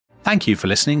Thank you for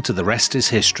listening to The Rest is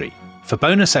History. For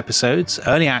bonus episodes,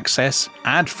 early access,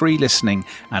 ad-free listening,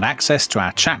 and access to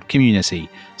our chat community,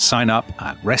 sign up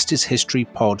at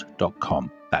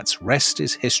restishistorypod.com. That's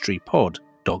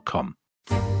restishistorypod.com.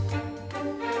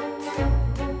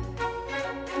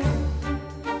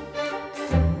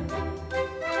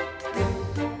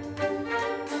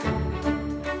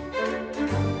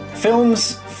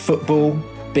 Films, football,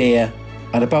 beer,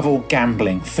 and above all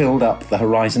gambling filled up the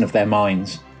horizon of their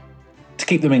minds. To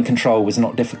keep them in control was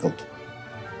not difficult.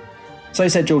 So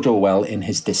said George Orwell in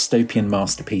his dystopian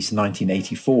masterpiece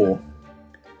 1984.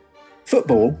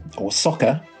 Football, or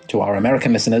soccer, to our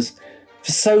American listeners,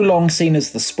 for so long seen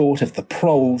as the sport of the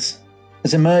proles,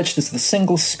 has emerged as the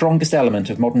single strongest element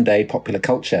of modern-day popular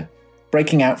culture,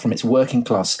 breaking out from its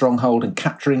working-class stronghold and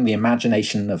capturing the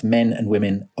imagination of men and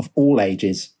women of all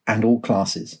ages and all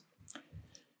classes.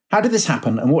 How did this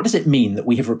happen, and what does it mean that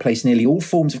we have replaced nearly all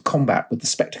forms of combat with the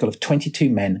spectacle of 22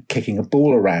 men kicking a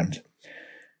ball around?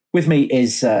 With me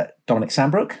is Dominic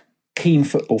Sambrook, keen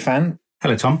football fan.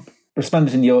 Hello, Tom.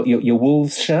 Resplendent in your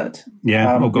Wolves shirt.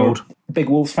 Yeah, all gold. Big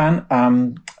Wolves fan.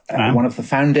 One of the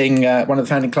founding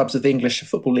clubs of the English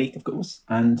Football League, of course,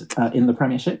 and in the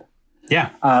Premiership. Yeah.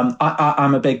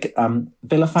 I'm a big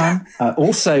Villa fan.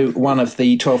 Also one of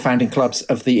the 12 founding clubs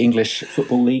of the English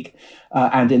Football League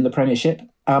and in the Premiership.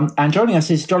 And joining us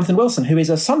is Jonathan Wilson, who is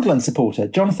a Sunderland supporter.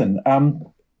 Jonathan,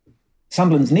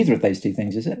 Sunderland's neither of those two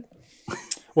things, is it?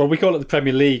 Well, we call it the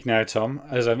Premier League now, Tom,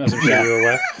 as I'm sure you're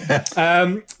aware.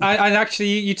 And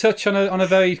actually, you touch on a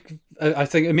very, I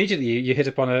think immediately you hit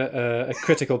upon a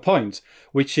critical point,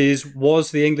 which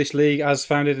was the English League, as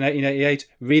founded in 1888,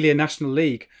 really a national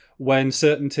league when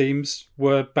certain teams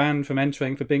were banned from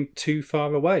entering for being too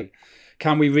far away?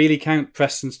 Can we really count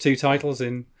Preston's 2 titles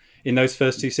in those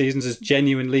first 2 seasons as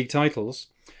genuine league titles,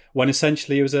 when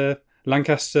essentially it was a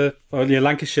Lancashire,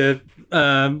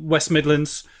 West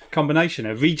Midlands combination,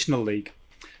 a regional league?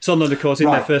 Sunderland, of course, in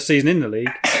their first season in the league,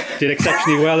 did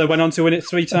exceptionally well. They went on to win it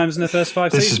 3 times in the first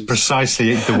 5 seasons. This is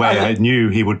precisely the way I knew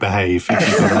he would behave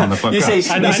if you got him on the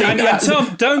podcast. And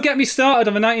Tom, don't get me started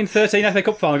on the 1913 FA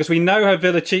Cup final, because we know how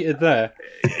Villa cheated there.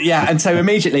 Yeah, and so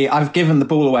immediately I've given the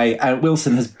ball away.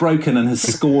 Wilson has broken and has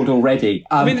scored already.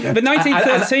 The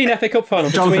 1913 FA Cup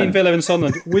final between Villa and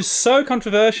Sunderland was so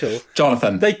controversial.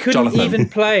 They couldn't even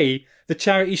play the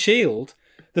Charity Shield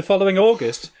the following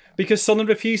August because Sunderland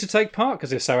refused to take part because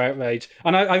they're so outraged.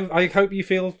 And I hope you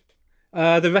feel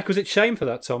the requisite shame for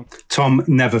that, Tom. Tom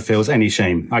never feels any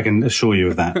shame. I can assure you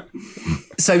of that.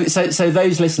 So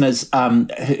those listeners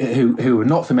who are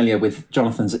not familiar with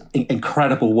Jonathan's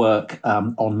incredible work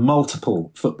on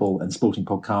multiple football and sporting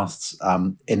podcasts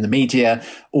in the media,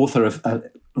 author of a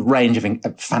range of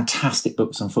fantastic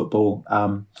books on football.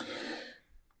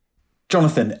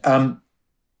 Jonathan,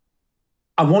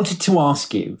 I wanted to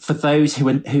ask you, for those who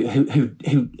aren't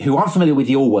familiar with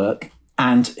your work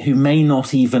and who may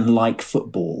not even like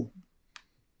football,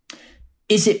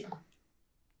 is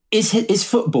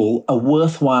football a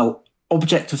worthwhile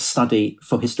object of study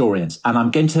for historians? And I'm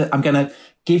going to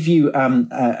give you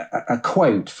a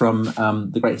quote from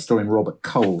the great historian Robert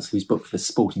Coles, whose book The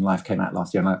Sporting Life came out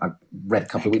last year, and I read a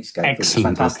couple of weeks ago.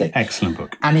 Excellent, fantastic, excellent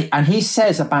book. And he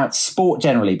says about sport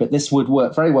generally, but this would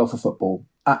work very well for football.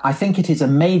 I think it is a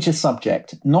major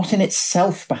subject, not in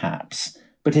itself perhaps,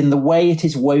 but in the way it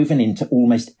is woven into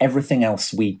almost everything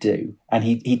else we do. And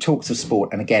he talks of sport,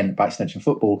 and again, by extension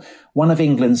football, one of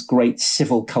England's great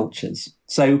civil cultures.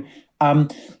 So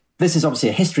this is obviously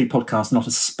a history podcast, not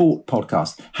a sport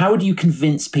podcast. How would you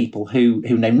convince people who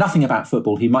know nothing about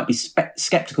football, who might be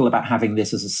sceptical about having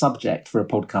this as a subject for a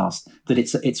podcast, that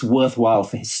it's worthwhile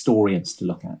for historians to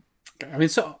look at? I mean,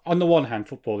 so on the one hand,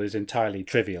 football is entirely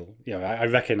trivial. You know, I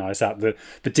recognise that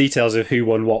the details of who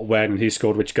won what when and who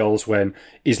scored which goals when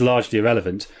is largely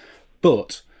irrelevant.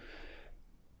 But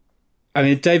I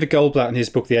mean, David Goldblatt in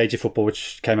his book The Age of Football,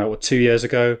 which came out 2 years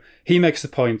ago, he makes the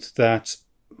point that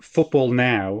football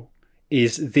now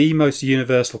is the most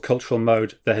universal cultural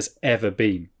mode there has ever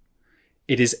been.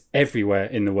 It is everywhere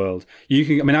in the world. I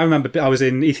remember I was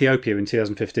in Ethiopia in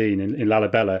 2015 in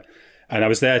Lalibela, and I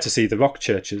was there to see the rock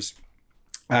churches.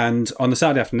 And on the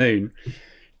Saturday afternoon,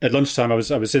 at lunchtime, I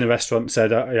was in a restaurant and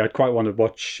said, I'd quite want to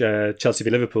watch Chelsea v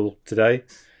Liverpool today.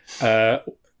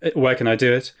 Where can I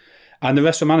do it? And the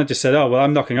restaurant manager said, oh, well,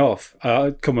 I'm knocking off.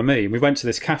 Come with me. And we went to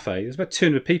this cafe. There's about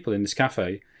 200 people in this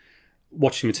cafe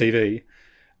watching the TV.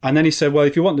 And then he said, well,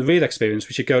 if you want the real experience,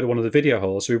 we should go to one of the video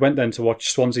halls. So we went then to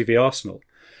watch Swansea v Arsenal.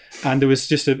 And there was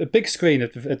just a big screen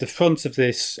at the front of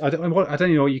this, I don't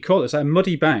know what you call it, it's like a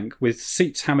muddy bank with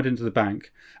seats hammered into the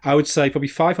bank I would say probably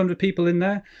 500 people in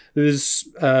there. There was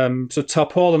sort of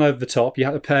tarpaulin over the top. You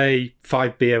had to pay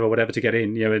 5 beer or whatever to get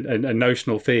in, a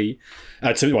notional fee.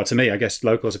 To me, I guess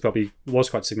locals, it probably was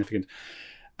quite significant.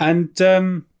 And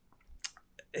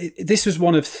this was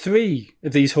one of 3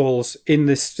 of these halls in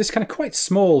this kind of quite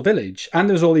small village, and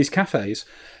there was all these cafes.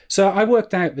 So I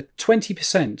worked out that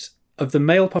 20% of the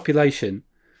male population,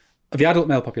 of the adult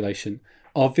male population,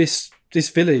 of this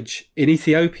village in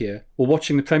Ethiopia were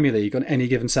watching the Premier League on any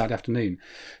given Saturday afternoon.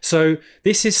 So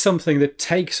this is something that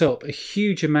takes up a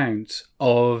huge amount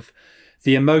of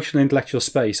the emotional, intellectual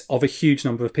space of a huge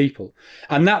number of people.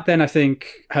 And that then, I think,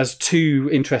 has 2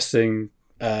 interesting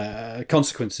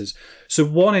consequences. So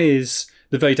one is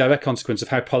the very direct consequence of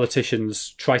how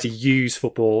politicians try to use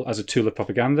football as a tool of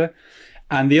propaganda.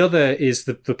 And the other is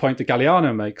the point that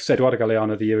Galeano makes, Eduardo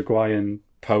Galeano, the Uruguayan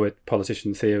poet,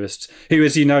 politician, theorist, who,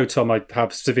 as you know, Tom, I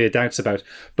have severe doubts about.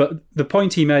 But the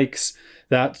point he makes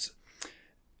that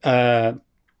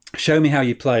show me how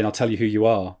you play and I'll tell you who you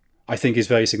are, I think is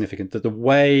very significant. That the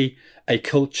way a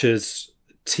culture's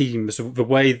teams, the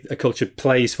way a culture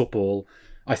plays football,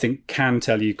 I think can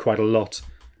tell you quite a lot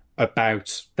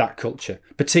about that culture,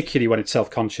 particularly when it's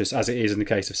self-conscious, as it is in the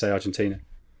case of, say, Argentina.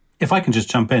 If I can just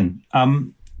jump in,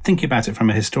 thinking about it from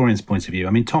a historian's point of view,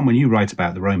 I mean, Tom, when you write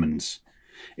about the Romans,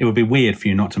 it would be weird for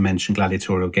you not to mention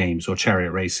gladiatorial games or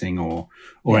chariot racing or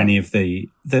any of the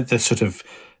sort of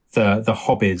the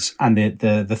hobbies and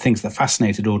the things that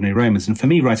fascinated ordinary Romans. And for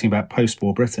me, writing about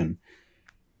post-war Britain,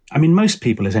 I mean, most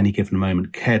people at any given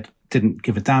moment didn't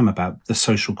give a damn about the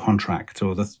social contract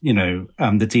or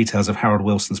the details of Harold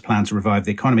Wilson's plan to revive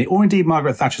the economy, or indeed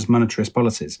Margaret Thatcher's monetarist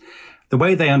policies. The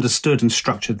way they understood and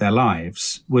structured their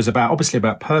lives was obviously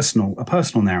about a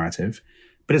personal narrative,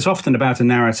 but it's often about a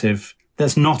narrative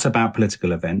that's not about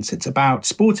political events. It's about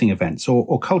sporting events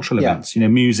or cultural events,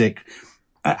 music,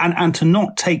 and to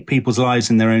not take people's lives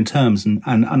in their own terms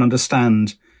and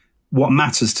understand what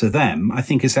matters to them, I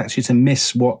think is actually to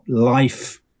miss what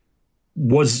life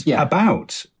was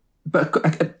about. But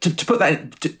to put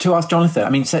that, to ask Jonathan, I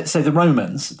mean, so the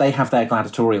Romans, they have their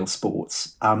gladiatorial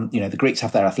sports. The Greeks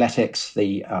have their athletics.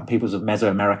 The peoples of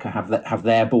Mesoamerica have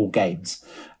their ball games.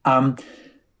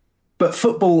 But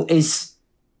football is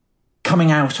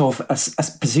coming out of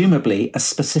presumably a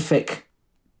specific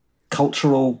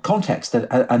cultural context,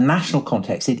 a national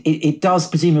context. It does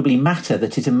presumably matter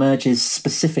that it emerges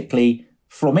specifically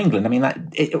from England. I mean,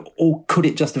 or could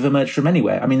it just have emerged from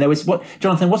anywhere? I mean, there was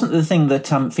Jonathan, wasn't the thing that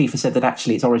FIFA said that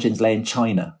actually its origins lay in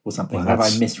China or something? Well, have I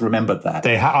misremembered that?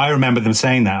 I remember them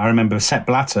saying that. I remember Sepp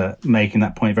Blatter making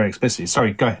that point very explicitly.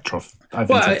 Sorry, go ahead, Troff.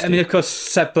 I mean, of course,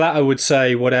 Sepp Blatter would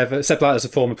say whatever. Sepp Blatter is a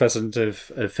former president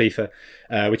of FIFA,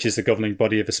 which is the governing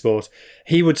body of the sport.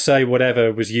 He would say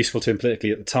whatever was useful to him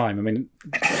politically at the time. I mean,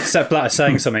 Sepp Blatter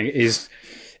saying something is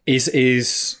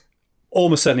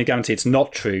almost certainly guaranteed it's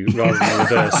not true, rather than the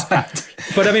reverse.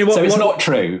 But I mean, it's not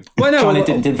true. Well, no, China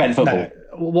didn't invent football.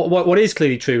 No. What is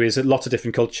clearly true is that lots of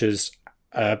different cultures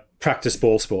practice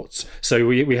ball sports. So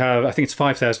we have, I think it's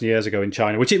 5,000 years ago in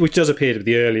China, which does appear to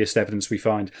be the earliest evidence we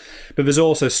find. But there's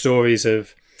also stories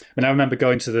of, I remember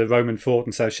going to the Roman fort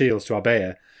in South Shields, to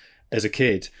Arbea, as a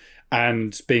kid,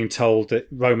 and being told that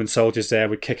Roman soldiers there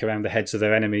would kick around the heads of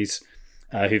their enemies,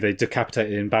 who they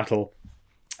decapitated in battle.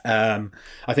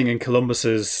 I think in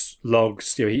Columbus's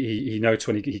logs, he notes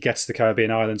when he gets to the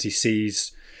Caribbean islands, he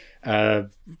sees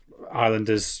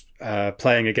islanders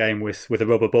playing a game with a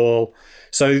rubber ball.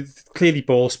 So clearly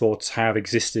ball sports have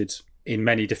existed in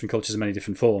many different cultures and many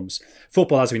different forms.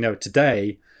 Football, as we know it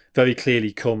today, very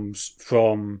clearly comes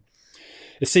from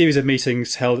a series of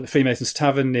meetings held at the Freemasons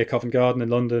Tavern near Covent Garden in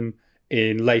London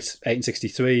in late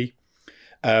 1863,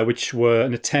 which were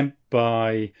an attempt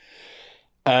by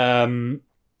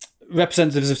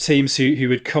representatives of teams who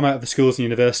would come out of the schools and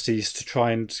universities to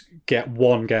try and get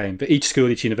one game. But each school,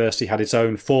 each university had its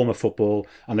own form of football,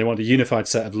 and they wanted a unified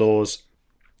set of laws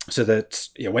so that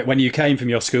when you came from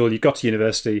your school, you got to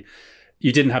university,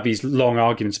 you didn't have these long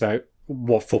arguments about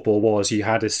what football was. You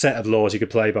had a set of laws you could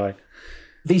play by.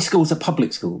 These schools are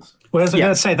public schools. Well, as I was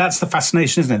going to say, that's the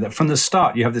fascination, isn't it? That from the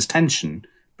start, you have this tension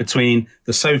between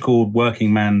the so-called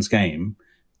working man's game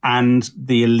and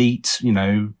the elite,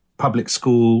 public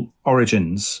school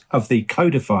origins of the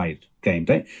codified game.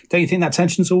 Don't you think that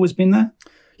tension's always been there?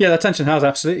 Yeah, that tension has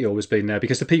absolutely always been there,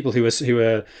 because the people who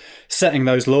are setting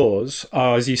those laws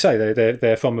are, as you say,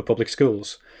 they're from the public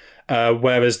schools.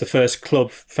 Whereas the first club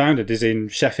founded is in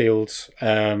Sheffield.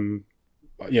 It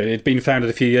had been founded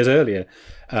a few years earlier.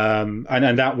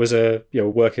 And that was a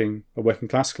working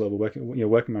class club, a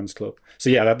working man's club. So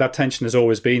yeah, that tension has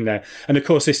always been there. And of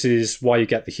course, this is why you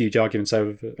get the huge arguments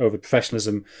over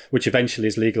professionalism, which eventually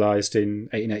is legalised in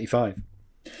 1885.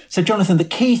 So, Jonathan, the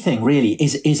key thing really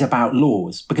is about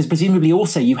laws, because presumably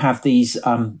also you have these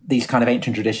kind of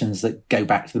ancient traditions that go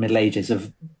back to the Middle Ages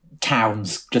of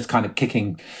towns just kind of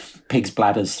kicking pigs'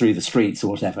 bladders through the streets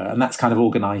or whatever, and that's kind of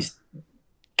organised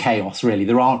chaos. Really,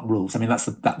 there aren't rules. I mean, that's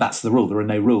the rule. There are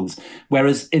no rules.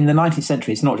 Whereas in the 19th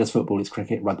century, it's not just football; it's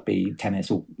cricket, rugby, tennis,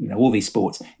 all these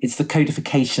sports. It's the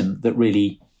codification that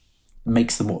really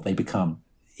makes them what they become.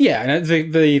 Yeah, and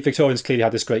the Victorians clearly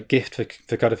had this great gift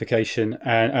for codification,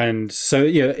 and so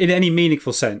in any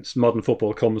meaningful sense, modern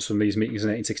football comes from these meetings in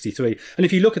 1863. And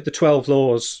if you look at the 12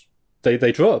 laws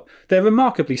they draw up, they're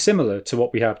remarkably similar to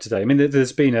what we have today. I mean,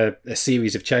 there's been a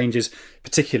series of changes,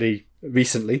 particularly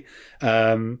recently,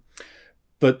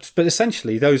 but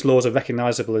essentially those laws are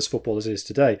recognisable as football as it is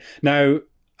today. Now,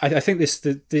 I think this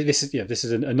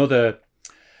is another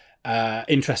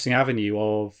interesting avenue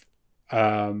of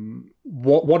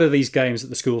what are these games that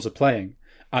the schools are playing,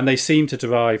 and they seem to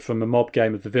derive from a mob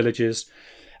game of the villages.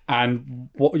 And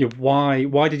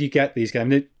why did you get these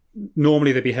games?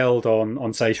 Normally they'd be held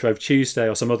on say Shrove Tuesday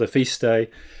or some other feast day,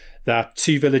 that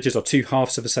two villages or two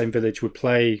halves of the same village would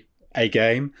play a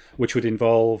game which would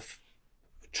involve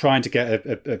trying to get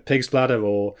a pig's bladder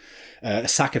or a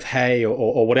sack of hay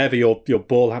or whatever your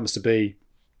ball happens to be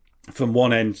from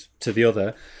one end to the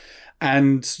other.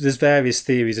 And there's various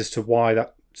theories as to why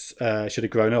that should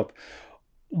have grown up.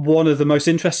 One of the most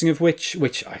interesting of which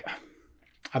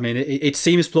I mean, it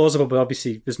seems plausible, but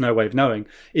obviously there's no way of knowing,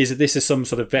 is that this is some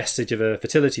sort of vestige of a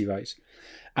fertility rite.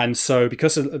 And so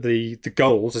because of the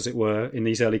goals, as it were, in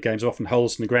these early games are often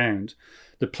holes in the ground,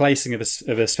 the placing of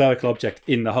a spherical object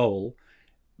in the hole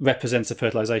represents the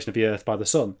fertilisation of the earth by the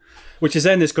sun, which is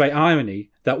then this great irony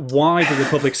that why do the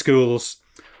public schools...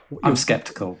 I'm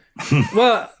sceptical.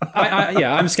 Well,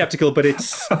 I'm sceptical, but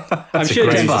it's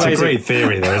a great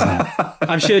theory, there, isn't it?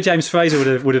 I'm sure James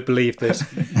Fraser would have believed this,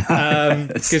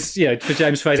 because for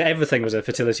James Fraser everything was a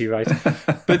fertility rite.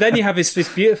 But then you have this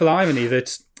beautiful irony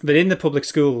that in the public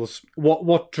schools,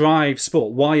 what drives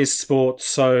sport? Why is sport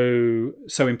so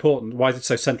important? Why is it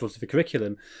so central to the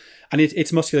curriculum? And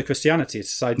it's muscular Christianity.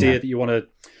 It's this idea that you want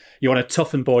to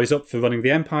toughen boys up for running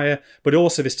the empire, but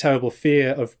also this terrible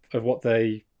fear of what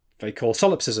they call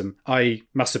solipsism, i.e.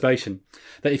 masturbation.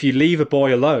 That if you leave a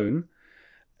boy alone,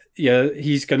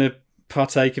 he's going to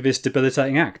partake of this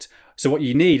debilitating act. So what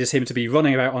you need is him to be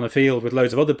running about on a field with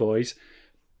loads of other boys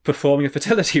performing a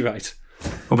fertility rite.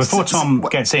 Well, before Tom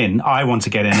gets in, I want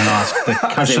to get in and ask the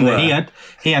question that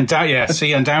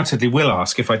he undoubtedly will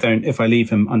ask if I leave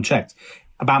him unchecked,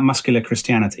 about muscular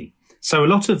Christianity. So a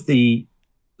lot of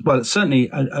certainly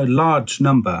a large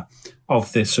number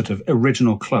of the sort of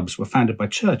original clubs were founded by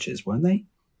churches, weren't they?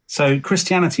 So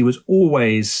Christianity was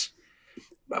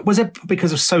it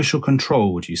because of social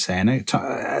control, would you say, and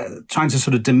trying to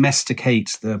sort of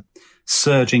domesticate the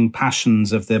surging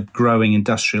passions of the growing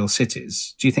industrial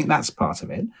cities? Do you think that's part of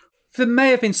it? There may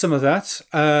have been some of that.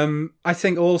 I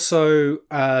think also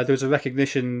there was a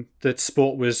recognition that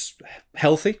sport was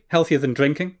healthier than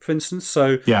drinking, for instance.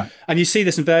 So, and you see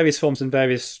this in various forms in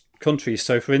various countries.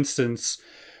 So, for instance,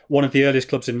 one of the earliest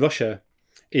clubs in Russia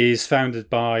is founded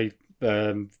by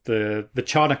the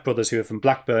Charnak brothers, who are from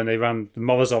Blackburn. They ran the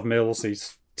Morozov mills,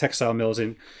 these textile mills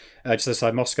in just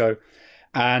outside Moscow,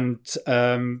 and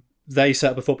they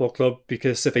set up a football club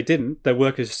because if they didn't, their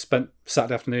workers spent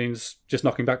Saturday afternoons just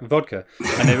knocking back the vodka,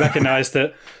 and they recognised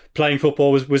that playing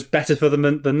football was better for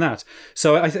them than that.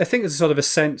 So I think there's sort of a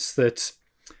sense that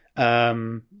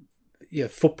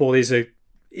football is a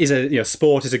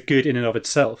sport is a good in and of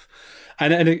itself.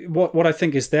 And what I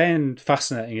think is then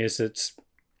fascinating is that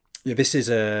this is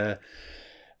an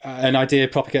idea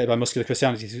propagated by muscular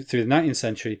Christianity through the 19th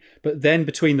century, but then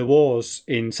between the wars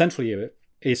in Central Europe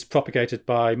is propagated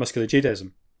by muscular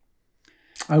Judaism.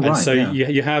 Oh, right. And so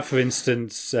you have, for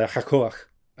instance, Hakoach,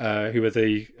 who are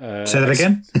the... Say that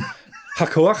again?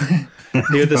 Hakoach,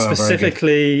 who are the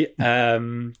specifically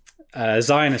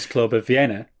Zionist club of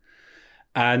Vienna.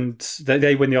 And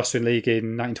they win the Austrian League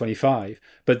in 1925,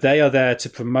 but they are there to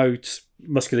promote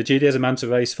muscular Judaism and to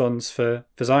raise funds for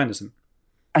Zionism.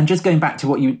 And just going back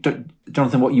to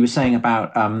Jonathan, what you were saying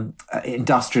about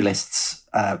industrialists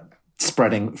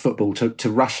spreading football to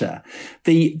Russia,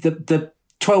 the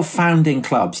 12 founding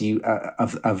clubs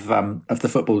of the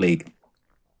Football League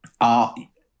are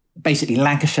basically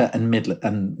Lancashire and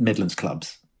Midlands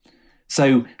clubs.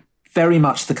 So very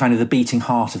much the kind of the beating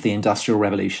heart of the Industrial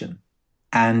Revolution.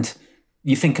 And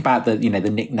you think about the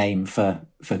nickname for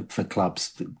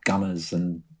clubs, the Gunners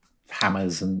and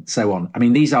Hammers and so on. I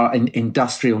mean, these are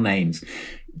industrial names.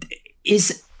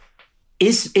 Is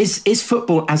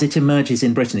football as it emerges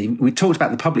in Britain? We talked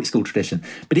about the public school tradition,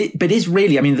 but is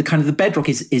really, I mean, the bedrock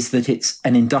is that it's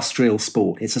an industrial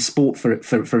sport. It's a sport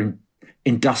for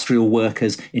industrial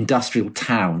workers, industrial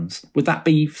towns. Would that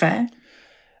be fair?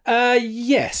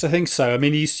 Yes, I think so. I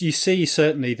mean, you see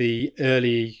certainly the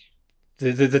early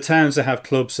the towns that have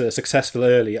clubs that are successful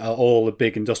early are all the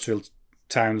big industrial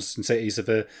towns and cities of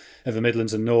the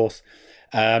Midlands and North.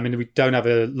 I mean, we don't have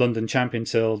a London champion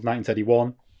till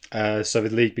 1931. So the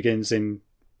league begins in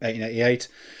 1888.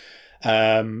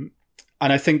 And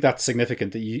I think that's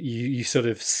significant that you sort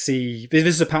of see, this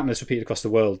is a pattern that's repeated across the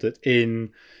world, that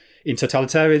in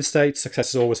totalitarian states, success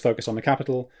is always focused on the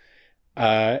capital.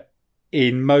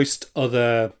 In most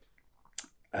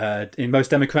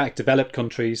democratic developed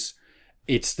countries,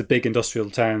 it's the big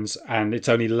industrial towns, and it's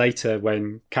only later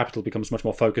when capital becomes much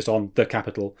more focused on the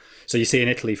capital. So you see in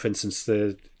Italy, for instance,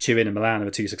 the Turin and Milan are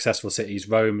the two successful cities.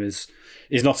 Rome is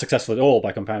not successful at all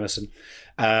by comparison.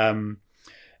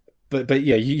 But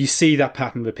yeah, you see that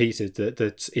pattern repeated,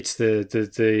 that it's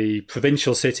the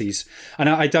provincial cities. And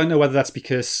I don't know whether that's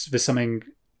because there's something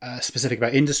specific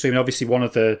about industry. I mean, obviously one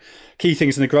of the key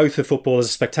things in the growth of football as a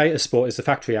spectator sport is the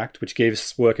Factory Act, which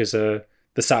gives workers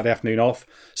the Saturday afternoon off.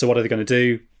 So what are they going to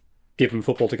do? Give them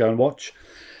football to go and watch.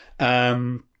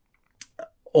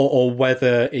 Or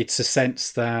whether it's a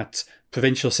sense that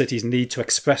provincial cities need to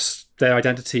express their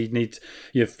identity,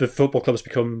 the football clubs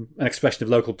become an expression of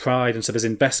local pride, and so there's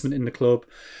investment in the club.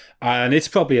 And it's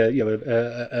probably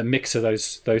a mix of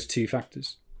those two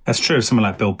factors. That's true of somewhere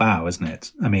like Bilbao, isn't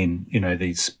it? I mean,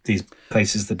 these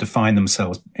places that define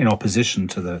themselves in opposition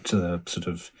to the sort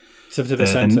of to the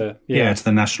centre, to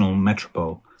the national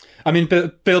metropole. I mean,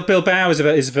 Bilbao is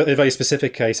a very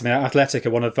specific case. I mean, Athletic are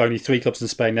one of only 3 clubs in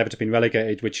Spain never to have been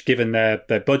relegated, which, given their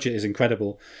budget, is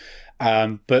incredible.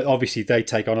 But obviously, they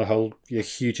take on a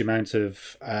huge amount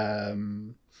of a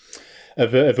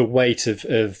weight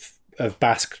of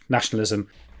Basque nationalism.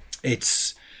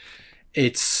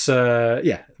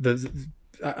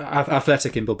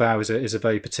 Athletic in Bilbao is a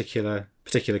very particular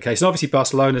case. And obviously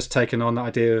Barcelona's taken on that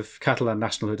idea of Catalan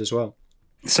nationalhood as well.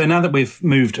 So now that we've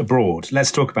moved abroad,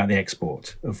 let's talk about the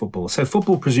export of football. So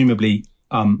football presumably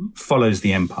follows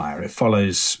the empire. It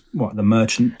follows the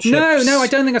merchant ships? No, I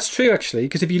don't think that's true, actually,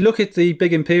 because if you look at the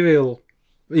big imperial,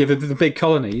 the big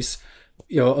colonies,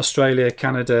 Australia,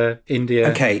 Canada, India.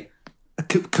 Okay.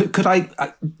 Could I,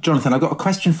 Jonathan, I've got a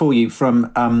question for you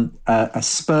from a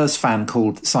Spurs fan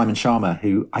called Simon Sharma,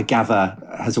 who I gather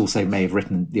may have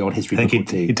written the odd history book or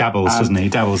two. He dabbles, doesn't he? He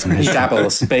dabbles in history. He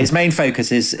dabbles, but his main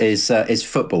focus is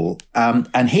football.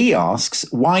 And he asks,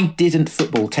 why didn't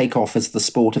football take off as the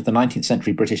sport of the 19th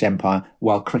century British Empire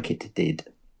while cricket did?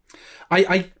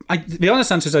 The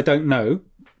honest answer is I don't know,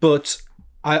 but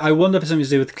I wonder if it's something to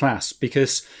do with class,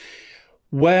 because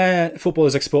where football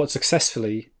is exported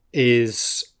successfully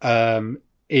is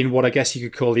in what I guess you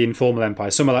could call the informal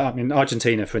empire. Somewhere like,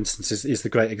 Argentina, for instance, is the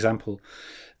great example.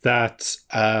 That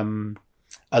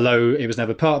although it was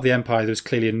never part of the empire, there was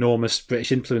clearly enormous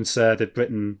British influence there. That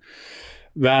Britain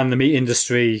ran the meat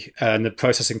industry and the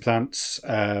processing plants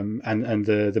and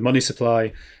the money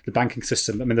supply, the banking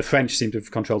system. I mean, the French seem to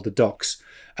have controlled the docks,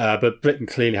 but Britain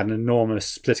clearly had an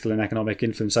enormous political and economic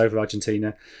influence over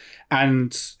Argentina.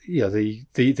 And the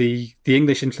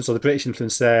English influence or the British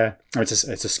influence there, or it's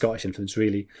a Scottish influence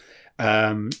really,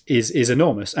 is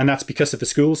enormous, and that's because of the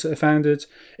schools that are founded.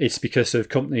 It's because of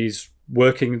companies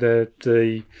working the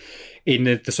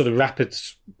sort of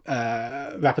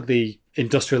rapidly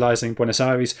industrializing Buenos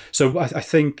Aires. So I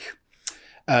think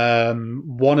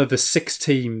one of the 6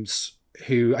 teams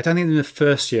who, I don't think in the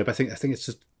first year, but I think it's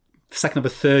the second or the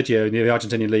third year in the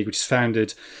Argentinian League, which is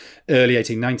founded early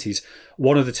 1890s.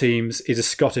 One of the teams is a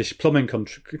Scottish plumbing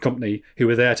company who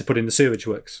were there to put in the sewage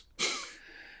works.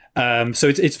 So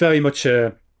it's very much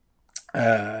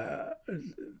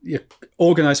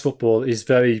organised football is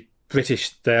very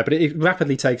British there, but it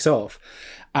rapidly takes off.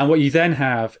 And what you then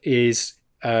have is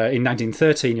in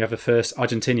 1913 you have the first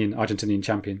Argentinian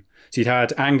champion. So you'd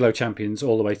had Anglo champions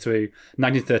all the way through.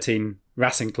 1913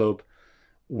 Racing Club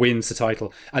wins the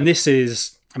title, and this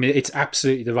is, it's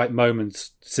absolutely the right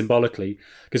moment symbolically,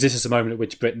 because this is the moment at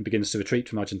which Britain begins to retreat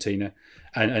from Argentina,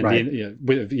 and right.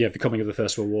 With the coming of the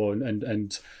First World War,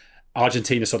 and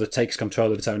Argentina sort of takes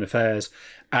control of its own affairs,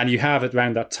 and you have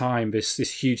around that time this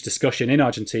huge discussion in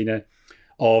Argentina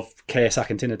of ¿Qué es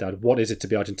Argentinidad? What is it to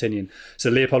be Argentinian? So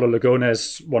Leopoldo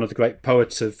Lugones, one of the great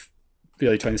poets of the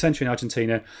early 20th century in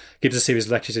Argentina, gives a series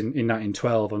of lectures in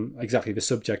 1912 on exactly the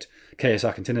subject, Que es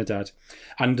Argentinidad.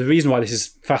 And the reason why this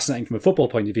is fascinating from a football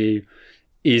point of view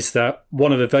is that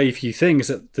one of the very few things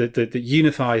that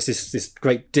unifies this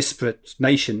great disparate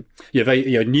nation,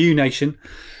 new nation.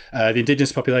 The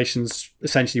indigenous populations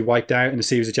essentially wiped out in a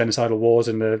series of genocidal wars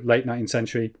in the late 19th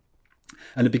century.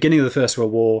 And at the beginning of the First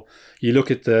World War, you look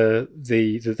at the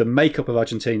makeup of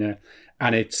Argentina,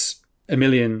 and it's 1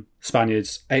 million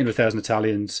Spaniards, 800,000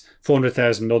 Italians,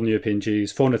 400,000 Northern European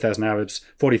Jews, 400,000 Arabs,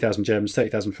 40,000 Germans,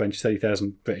 30,000 French,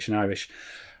 30,000 British and Irish,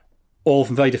 all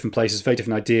from very different places, very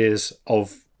different ideas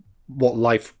of what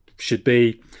life should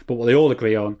be. But what they all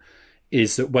agree on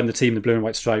is that when the team in the blue and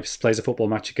white stripes plays a football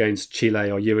match against Chile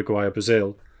or Uruguay or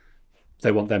Brazil,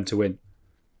 they want them to win.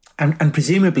 And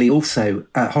presumably also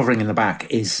hovering in the back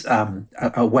is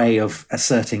a way of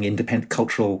asserting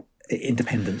cultural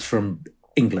independence from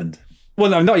England. Well,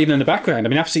 no, not even in the background. I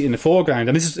mean, absolutely in the foreground.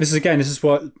 And this is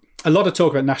what a lot of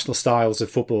talk about national styles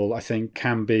of football, I think,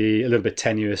 can be a little bit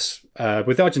tenuous.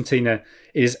 With Argentina,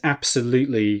 it is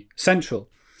absolutely central.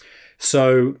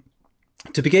 So,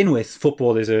 to begin with,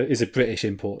 football is a British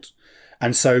import.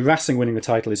 And so Racing winning the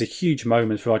title is a huge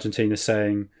moment for Argentina,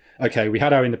 saying, okay, we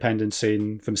had our independence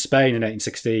from Spain in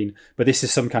 1816, but this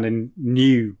is some kind of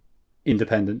new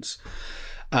independence.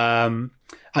 And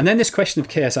then this question of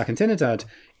Que es Argentinidad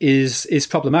is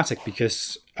problematic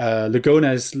because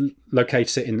Lugones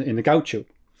locates it in the gaucho,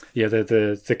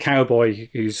 the cowboy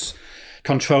who's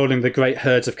controlling the great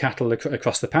herds of cattle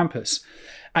across the pampas.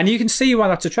 And you can see why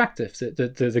that's attractive.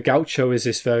 The gaucho is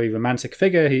this very romantic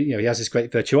figure. He has this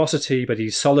great virtuosity, but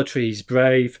he's solitary, he's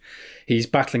brave, he's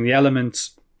battling the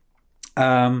elements.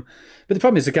 But the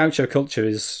problem is the gaucho culture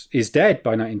is dead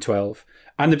by 1912,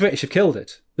 and the British have killed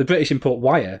it. The British import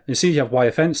wire, and as soon as you have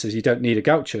wire fences, you don't need a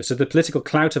gaucho. So the political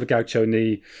clout of a gaucho in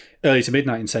the early to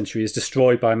mid-19th century is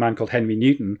destroyed by a man called Henry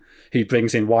Newton, who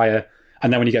brings in wire.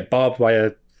 And then when you get barbed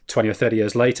wire 20 or 30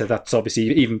 years later, that's obviously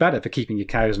even better for keeping your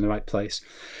cows in the right place.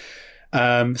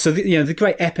 So the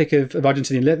great epic of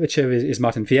Argentinian literature is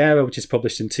Martin Fierro, which is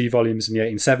published in 2 volumes in the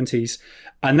 1870s,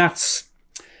 and that's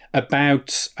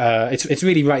about it's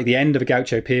really right at the end of a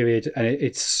gaucho period, and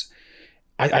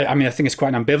I think it's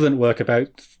quite an ambivalent work about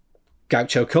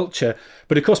gaucho culture,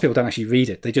 but of course people don't actually read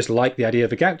it. They just like the idea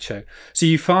of a gaucho. So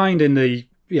you find in the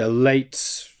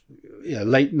late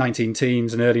 19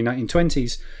 teens and early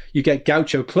 1920s, you get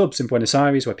gaucho clubs in Buenos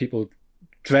Aires where people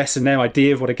dress in their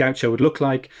idea of what a gaucho would look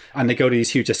like, and they go to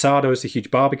these huge asados, the huge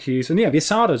barbecues, and the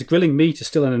asados, grilling meat, is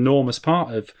still an enormous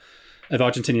part of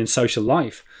Argentinian social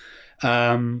life.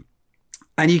 And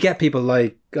you get people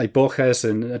like Borges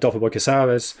and Adolfo Bioy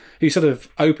Casares who sort of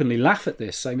openly laugh at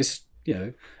this, saying this,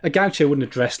 a gaucho wouldn't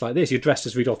have dressed like this. You're dressed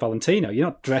as Rudolph Valentino. You're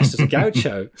not dressed as a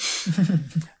gaucho.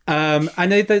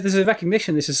 And there's a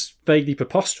recognition this is vaguely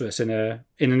preposterous in an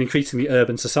increasingly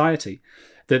urban society,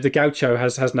 that the gaucho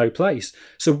has no place.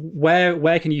 So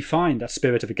where can you find that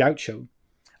spirit of a gaucho?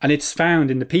 And it's found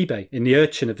in the pibe, in the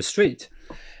urchin of the street.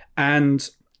 And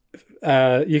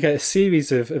you get a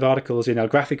series of articles in El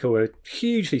Gráfico, a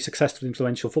hugely successful,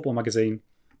 influential football magazine,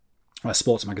 a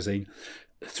sports magazine,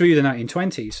 through the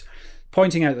 1920s,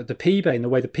 pointing out that the pibe and the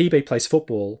way the pibe plays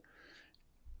football,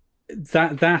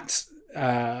 that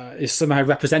is somehow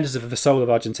representative of the soul of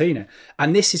Argentina.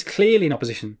 And this is clearly in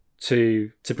opposition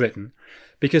to Britain,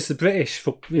 because the British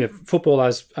football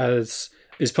as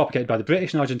is propagated by the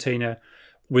British in Argentina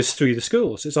was through the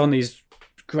schools. It's on these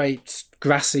great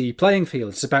grassy playing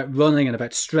fields. It's about running and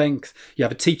about strength. You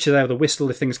have a teacher there with a whistle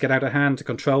if things get out of hand to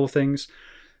control things.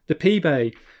 The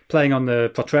pibe playing on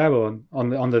the Potrero,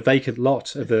 on the vacant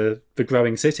lot of the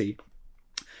growing city,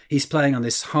 he's playing on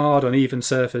this hard, uneven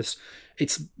surface.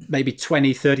 It's maybe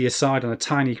 20, 30 aside on a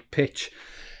tiny pitch.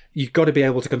 You've got to be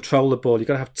able to control the ball. You've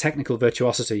got to have technical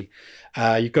virtuosity.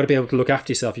 You've got to be able to look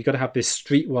after yourself. You've got to have this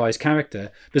streetwise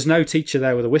character. There's no teacher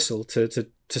there with a whistle to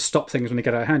stop things when they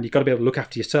get out of hand. You've got to be able to look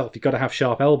after yourself. You've got to have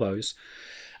sharp elbows.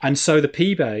 And so the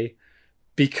pibe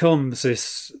becomes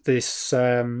the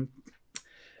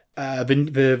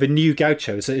new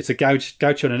gaucho. It's a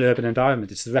gaucho in an urban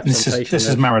environment. It's the representation. This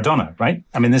is Maradona, right?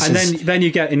 I mean, then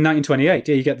you get in 1928.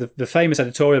 You get the famous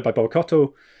editorial by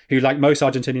Boycotto, who, like most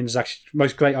great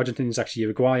Argentinians, actually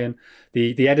Uruguayan.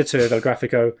 The editor of El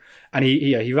Gráfico, and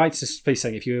he writes this piece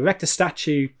saying, if you erect a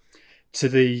statue to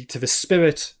the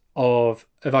spirit of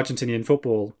Argentinian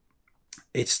football,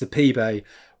 it's the pibe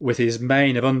with his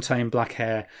mane of untamed black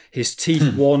hair, his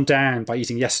teeth worn down by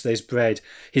eating yesterday's bread,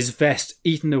 his vest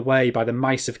eaten away by the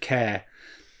mice of care,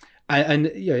 and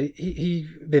he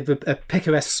a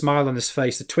picaresque smile on his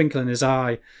face, a twinkle in his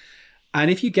eye.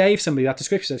 And if you gave somebody that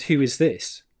description, said, "Who is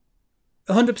this?"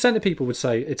 100% of people would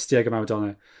say it's Diego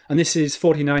Maradona. And this is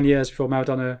 49 years before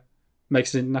Maradona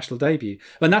makes his international debut.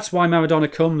 And that's why Maradona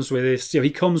comes with this, he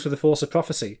comes with the force of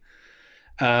prophecy.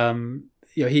 He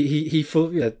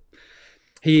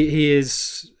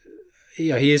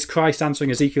is Christ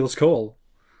answering Ezekiel's call.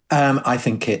 I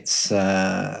think it's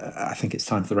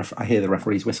time for I hear the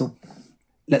referee's whistle.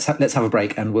 Let's have a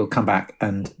break, and we'll come back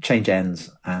and change ends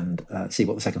and see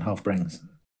what the second half brings.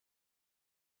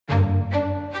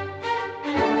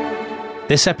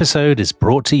 This episode is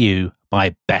brought to you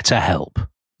by BetterHelp.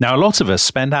 Now, a lot of us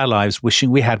spend our lives wishing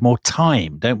we had more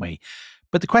time, don't we?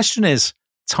 But the question is,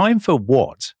 time for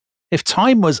what? If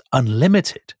time was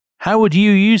unlimited, how would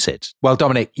you use it? Well,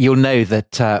 Dominic, you'll know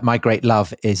that my great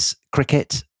love is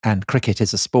cricket, and cricket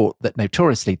is a sport that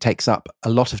notoriously takes up a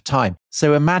lot of time.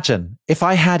 So imagine if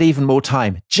I had even more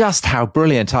time, just how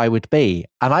brilliant I would be.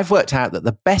 And I've worked out that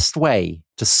the best way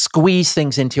to squeeze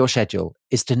things into your schedule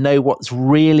is to know what's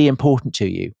really important to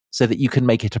you so that you can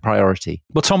make it a priority.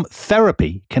 Well, Tom,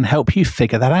 therapy can help you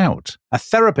figure that out. A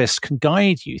therapist can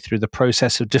guide you through the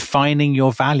process of defining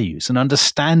your values and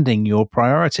understanding your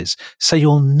priorities, so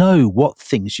you'll know what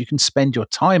things you can spend your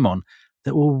time on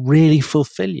that will really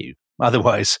fulfill you.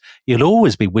 Otherwise, you'll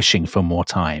always be wishing for more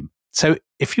time. So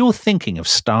if you're thinking of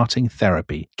starting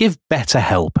therapy, give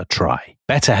BetterHelp a try.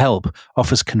 BetterHelp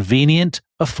offers convenient,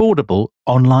 affordable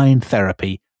online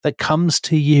therapy that comes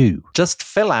to you. Just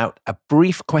fill out a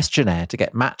brief questionnaire to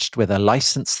get matched with a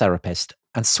licensed therapist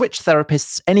and switch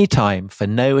therapists anytime for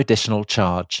no additional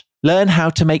charge. Learn how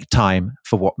to make time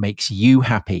for what makes you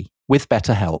happy with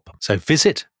BetterHelp. So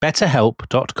visit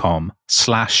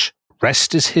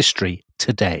betterhelp.com/restishistory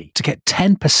today to get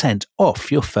 10%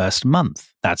 off your first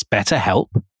month. That's BetterHelp,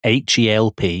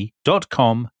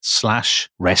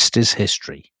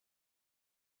 HELP.com/restishistory.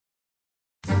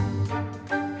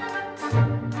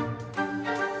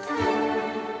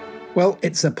 Well,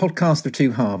 it's a podcast of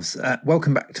two halves.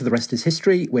 Welcome back to The Rest is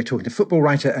History. We're talking to football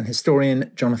writer and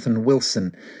historian Jonathan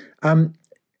Wilson.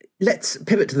 Let's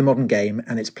pivot to the modern game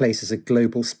and its place as a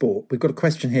global sport. We've got a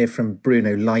question here from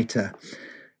Bruno Leiter.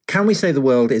 Can we say the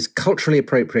world is culturally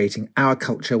appropriating our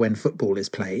culture when football is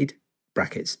played?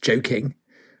 Brackets, joking.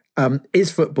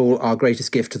 Is football our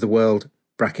greatest gift to the world?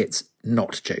 Brackets,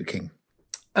 not joking.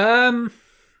 I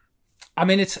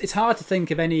mean, it's hard to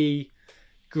think of any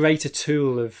greater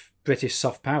tool of British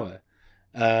soft power.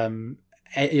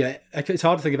 It's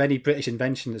hard to think of any British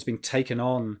invention that's been taken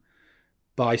on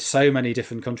by so many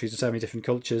different countries and so many different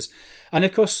cultures. And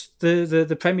of course,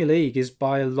 the Premier League is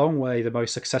by a long way the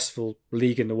most successful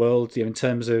league in the world, in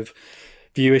terms of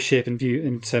viewership and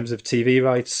in terms of TV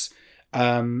rights.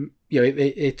 But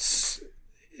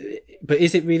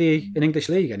is it really an English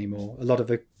league anymore? A lot of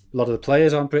the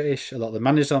players aren't British. A lot of the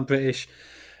managers aren't British.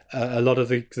 A lot of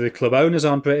the club owners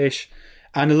aren't British,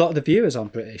 and a lot of the viewers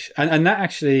aren't British, and that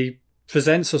actually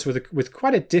presents us with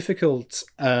quite a difficult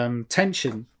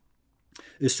tension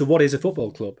as to what is a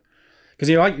football club.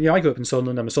 Because I grew up in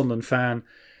Sunderland. I'm a Sunderland fan.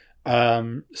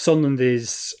 Sunderland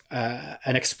is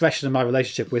an expression of my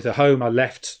relationship with a home I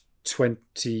left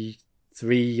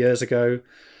 23 years ago.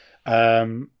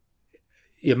 My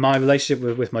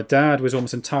relationship with my dad was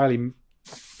almost entirely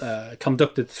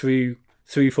conducted through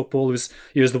football.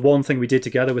 It was the one thing we did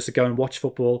together was to go and watch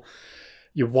football.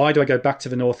 Why do I go back to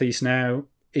the Northeast now?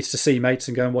 It's to see mates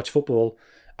and go and watch football.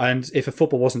 And if a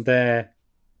football wasn't there,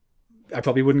 I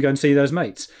probably wouldn't go and see those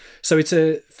mates. So it's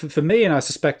for me, and I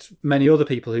suspect many other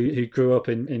people who grew up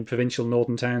in provincial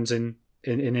northern towns in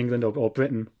England or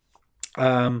Britain,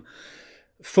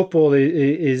 football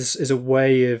is a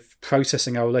way of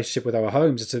processing our relationship with our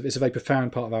homes. It's a very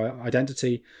profound part of our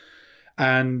identity.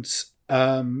 And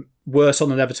were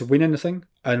Sunderland ever to win anything,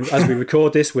 and as we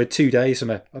record this, we're 2 days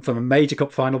from a major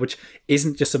cup final, which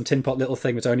isn't just some tin pot little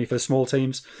thing. It's only for the small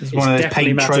teams. It's one of those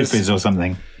paint trophies or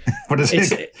something. What is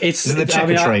it? It's the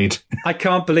checker trade. I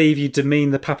can't believe you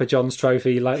demean the Papa John's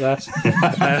trophy like that.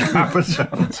 Papa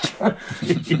John's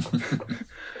trophy.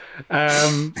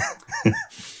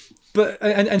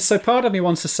 But so part of me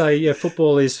wants to say,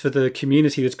 football is for the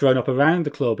community that's grown up around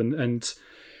the club, and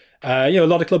a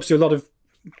lot of clubs do a lot of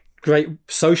great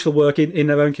social work in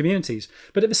their own communities.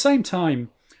 But at the same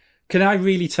time, can I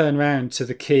really turn around to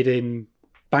the kid in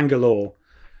Bangalore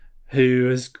who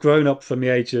has grown up from the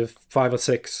age of 5 or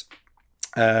 6,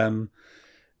 going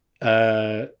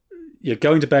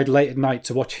to bed late at night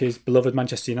to watch his beloved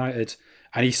Manchester United,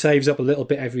 and he saves up a little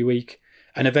bit every week,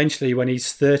 and eventually when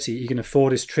he's 30 he can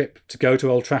afford his trip to go to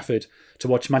Old Trafford to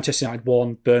watch Manchester United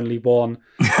 1, Burnley 1.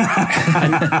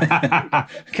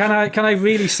 Can I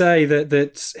really say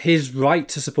that his right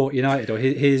to support United, or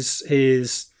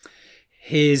his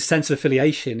his sense of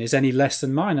affiliation is any less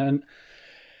than mine. And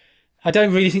I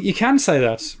don't really think you can say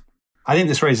that. I think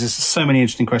this raises so many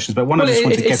interesting questions, but one I just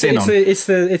want to get in on. It's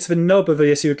the nub of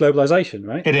the issue of globalisation,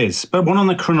 right? It is. But one on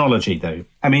the chronology, though.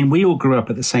 I mean, we all grew up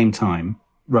at the same time,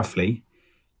 roughly,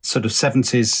 sort of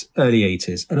 70s, early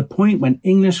 80s, at a point when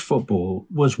English football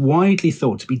was widely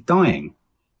thought to be dying.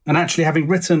 And actually, having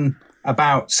written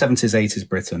about 70s, 80s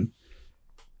Britain,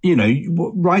 you know,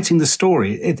 writing the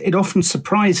story, it often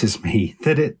surprises me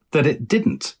that it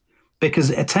didn't,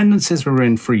 because attendances were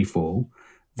in free fall.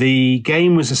 The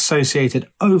game was associated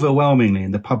overwhelmingly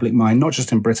in the public mind, not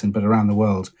just in Britain, but around the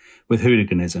world, with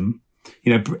hooliganism.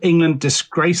 You know, England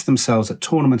disgraced themselves at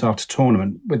tournament after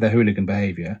tournament with their hooligan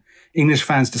behaviour. English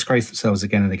fans disgraced themselves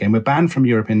again and again. We're banned from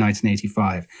Europe in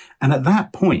 1985. And at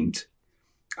that point,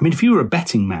 I mean, if you were a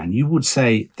betting man, you would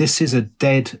say this is a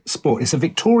dead sport. It's a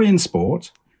Victorian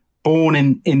sport, born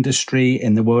in industry,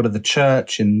 in the world of the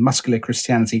church, in muscular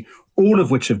Christianity, all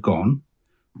of which have gone.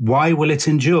 Why will it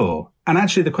endure? And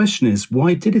actually, the question is,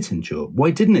 why did it endure?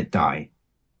 Why didn't it die?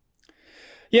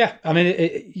 Yeah, I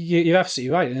mean, you're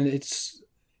absolutely right. And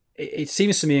it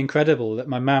seems to me incredible that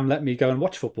my mum let me go and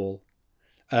watch football.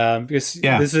 Because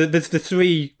there's the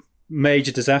three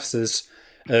major disasters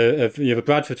of the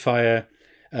Bradford fire,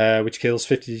 which kills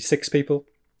 56 people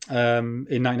in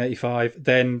 1985.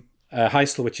 Then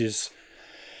Heysel, which is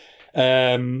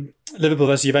Liverpool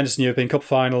versus Juventus in the European Cup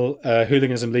final,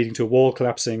 hooliganism leading to a wall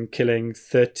collapsing, killing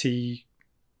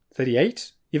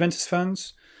 38 Juventus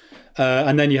fans.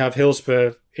 And then you have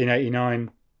Hillsborough in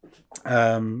 89,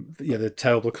 the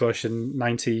terrible crush in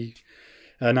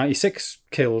 96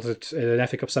 killed at an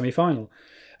FA Cup semi-final,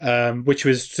 which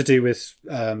was to do with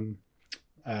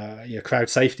crowd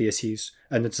safety issues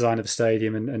and the design of the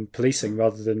stadium and policing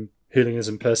rather than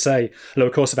hooliganism per se. Although,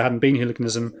 of course, if it hadn't been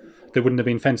hooliganism, there wouldn't have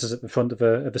been fences at the front of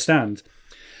a stand.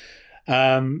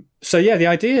 The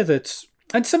idea that...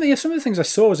 And some of the things I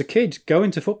saw as a kid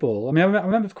going to football, I mean, I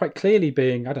remember quite clearly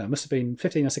being, I don't know, must have been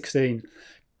 15 or 16,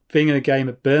 being in a game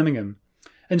at Birmingham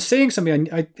and seeing somebody,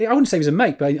 I wouldn't say he was a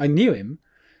mate, but I knew him.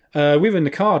 We were in the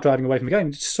car driving away from the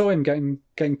game, just saw him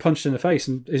getting punched in the face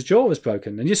and his jaw was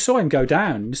broken. And you saw him go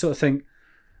down and you sort of think,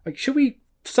 like, should we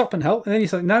stop and help? And then you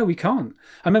think, no, we can't.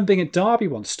 I remember being at Derby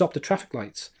once, stopped at traffic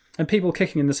lights and people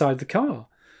kicking in the side of the car.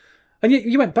 And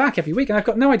you went back every week, and I've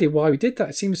got no idea why we did that.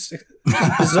 It seems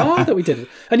bizarre that we did it.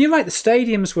 And you're right, the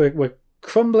stadiums were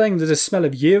crumbling. There's a smell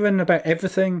of urine about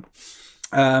everything.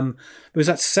 There was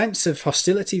that sense of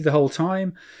hostility the whole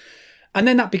time. And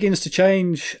then that begins to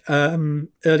change early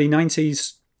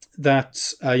 90s,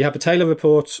 that you have a Taylor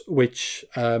report, which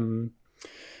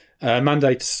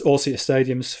mandates all-seater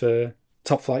stadiums for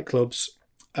top-flight clubs,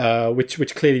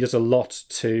 which clearly does a lot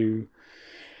to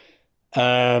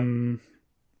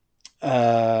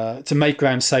make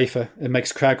ground safer. It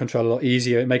makes crowd control a lot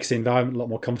easier. It makes the environment a lot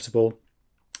more comfortable.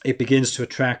 It begins to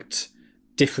attract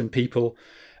different people.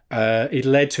 It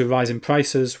led to a rise in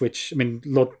prices, which, I mean,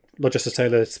 Lord Justice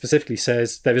Taylor specifically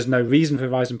says there is no reason for a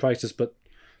rise in prices, but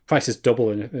prices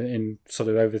double in sort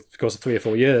of over the course of 3 or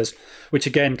 4 years, which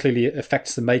again clearly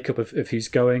affects the makeup of who's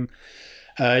going.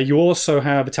 You also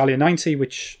have Italia 90,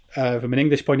 which from an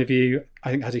English point of view,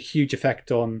 I think has a huge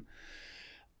effect on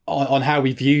how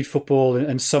we viewed football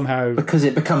and somehow... Because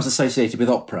it becomes associated with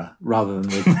opera rather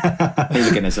than with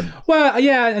hooliganism. Well,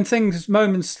 yeah, and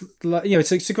moments, like,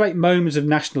 it's a great moment of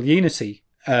national unity,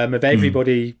 of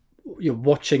everybody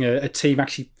watching a team,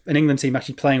 actually, an England team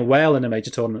actually playing well in a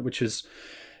major tournament, which was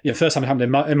the first time it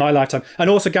happened in my lifetime. And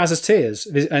also Gazza's tears,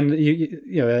 and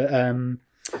the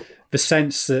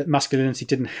sense that masculinity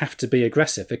didn't have to be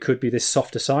aggressive. There could be this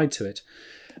softer side to it.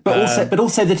 But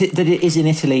also that it is in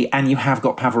Italy, and you have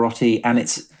got Pavarotti, and it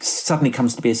suddenly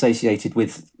comes to be associated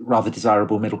with rather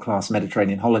desirable middle-class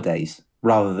Mediterranean holidays,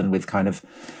 rather than with kind of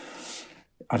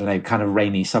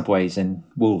rainy subways in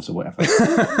Wolves or whatever.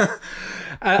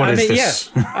 What is this?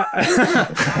 Yeah.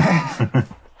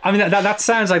 I mean, that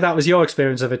sounds like that was your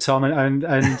experience of it, Tom, and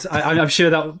I'm sure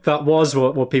that was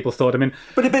what people thought. I mean,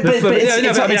 but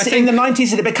it's in the 90s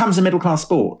that it becomes a middle class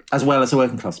sport as well as a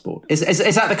working class sport. Is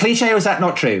that the cliche, or is that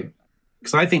not true?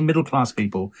 Because I think middle class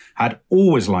people had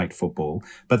always liked football,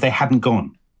 but they hadn't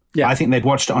gone. Yeah. I think they'd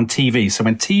watched it on TV. So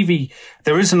when TV,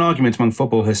 there is an argument among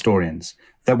football historians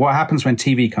that what happens when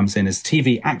TV comes in is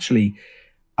TV actually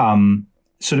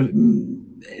sort of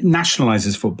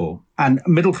nationalizes football, and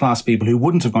middle-class people who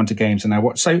wouldn't have gone to games and now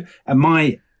watch. So at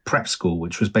my prep school,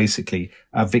 which was basically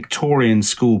a Victorian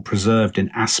school preserved in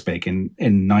Aspic in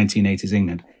 1980s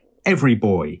England, every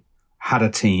boy had a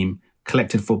team,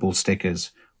 collected football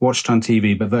stickers, watched on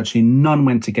TV, but virtually none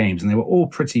went to games. And they were all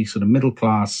pretty sort of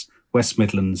middle-class, West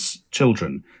Midlands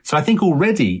children. So I think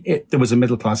already there was a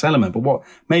middle class element. But what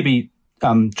maybe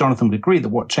Jonathan would agree that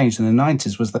what changed in the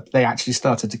 90s was that they actually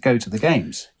started to go to the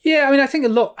games. Yeah, I mean, I think a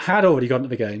lot had already gone to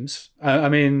the games. I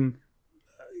mean,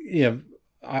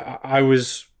 I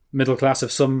was middle class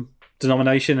of some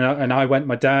denomination, and I went.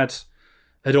 My dad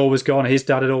had always gone. His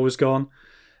dad had always gone.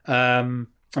 I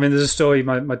mean, there's a story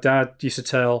my dad used to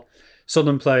tell.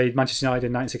 Sunderland played Manchester United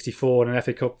in 1964 in an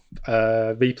FA Cup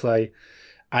replay,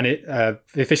 and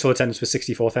the official attendance was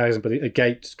 64,000, but a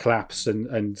gate collapsed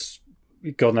and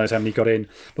God knows how many got in.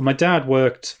 But my dad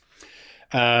worked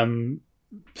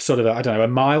sort of, a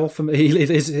mile from...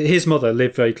 His mother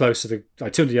lived very close to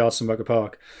 200 yards from Roker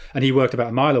Park, and he worked about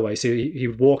a mile away. So he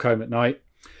would walk home at night,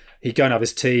 he'd go and have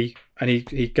his tea, and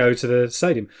he'd go to the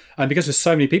stadium. And because there's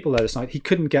so many people there this night, he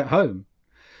couldn't get home.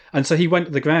 And so he went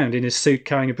to the ground in his suit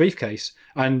carrying a briefcase.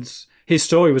 And his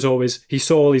story was always he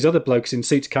saw all these other blokes in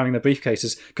suits carrying their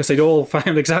briefcases because they'd all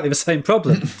found exactly the same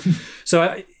problem. So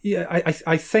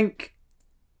I think...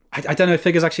 I don't know if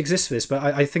figures actually exist for this, but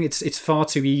I think it's far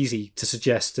too easy to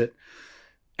suggest that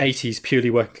 80s purely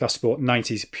working class sport,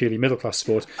 90s purely middle class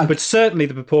sport. But certainly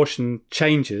the proportion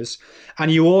changes. And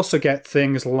you also get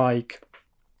things like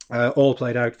All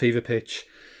Played Out, Fever Pitch,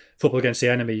 Football Against the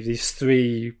Enemy, these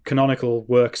three canonical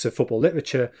works of football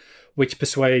literature, which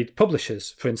persuade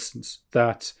publishers, for instance,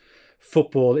 that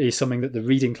football is something that the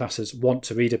reading classes want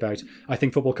to read about. I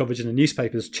think football coverage in the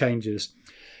newspapers changes.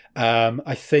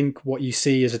 I think what you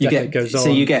see as a decade goes on...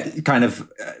 So you get kind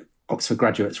of Oxford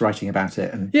graduates writing about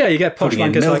it. And you get posh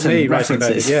wankers like me writing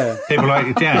about it, yeah. People like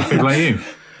you.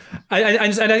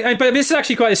 But this is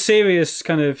actually quite a serious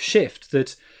kind of shift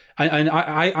that... And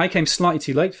I came slightly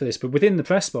too late for this, but within the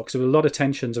press box, there were a lot of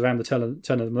tensions around the turn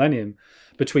of the millennium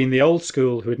between the old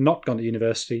school who had not gone to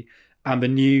university and the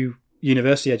new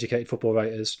university-educated football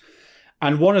writers.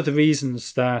 And one of the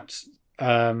reasons that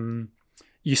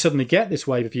you suddenly get this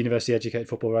wave of university-educated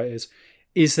football writers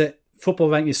is that football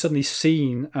writing is suddenly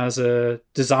seen as a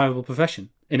desirable profession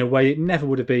in a way it never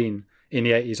would have been in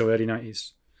the 80s or early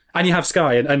 90s. And you have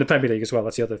Sky and the Premier League as well.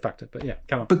 That's the other factor. But yeah,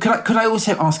 come on. But could I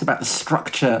also ask about the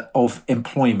structure of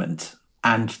employment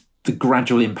and the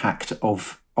gradual impact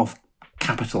of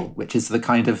capital, which is the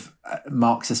kind of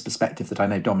Marxist perspective that I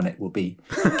know Dominic will be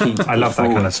keen to I love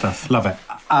forward. that kind of stuff. Love it.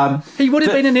 He would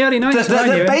have been in the early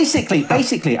 90s.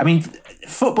 Basically, I mean,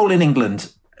 football in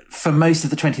England for most of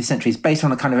the 20th century is based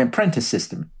on a kind of apprentice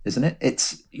system, isn't it?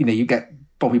 It's, you get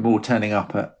Bobby Moore turning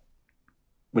up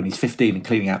when he's 15 and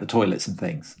cleaning out the toilets and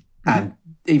things. Mm-hmm. And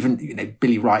even,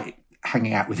 Billy Wright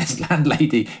hanging out with his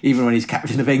landlady, even when he's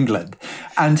captain of England.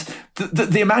 And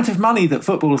the amount of money that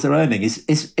footballers are earning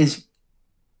is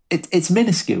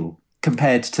minuscule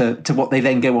compared to what they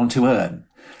then go on to earn.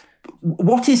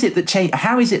 What is it that change?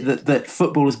 How is it that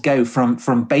footballers go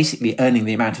from basically earning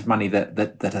the amount of money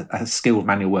that a skilled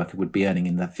manual worker would be earning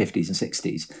in the 50s and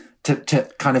 60s to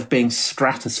kind of being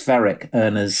stratospheric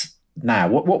earners now?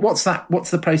 What's that?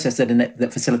 What's the process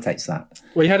that facilitates that?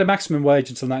 Well, you had a maximum wage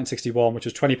until 1961, which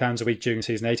was £20 a week during the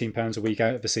season, £18 a week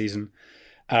out of the season.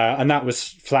 And that was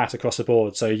flat across the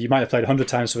board. So you might have played 100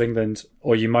 times for England,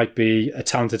 or you might be a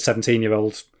talented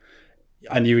 17-year-old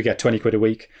and you would get 20 quid a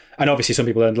week. And obviously some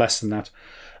people earned less than that.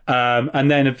 And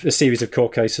then a series of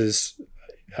court cases,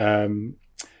 and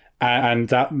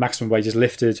that maximum wage is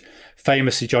lifted.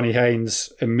 Famously, Johnny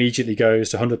Haynes immediately goes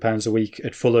to £100 a week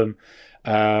at Fulham,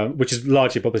 which is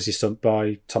largely a publicity stunt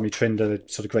by Tommy Trinder, the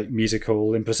sort of great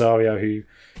musical impresario who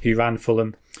ran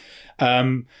Fulham.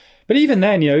 But even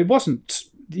then, you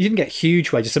didn't get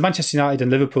huge wages. So Manchester United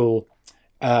and Liverpool,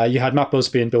 you had Matt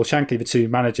Busby and Bill Shankly, the two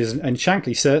managers, and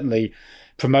Shankly certainly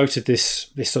promoted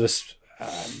this sort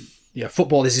of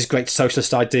football is this great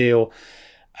socialist ideal,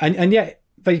 and yet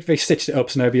they stitched it up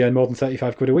so nobody earned more than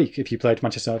 35 quid a week if you played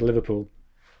Manchester United or Liverpool.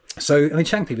 So I mean,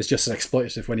 Shankly was just as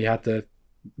exploitative when he had the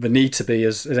need to be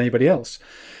as anybody else.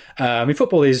 I mean,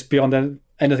 football is beyond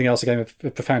anything else a game of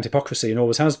profound hypocrisy and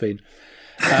always has been.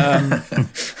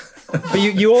 But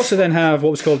you also then have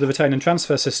what was called the retain and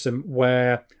transfer system,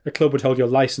 where a club would hold your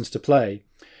license to play.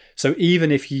 So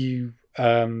even if you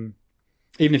want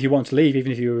to leave,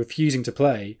 even if you were refusing to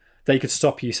play, they could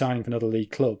stop you signing for another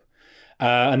league club.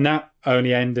 And that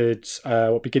only ended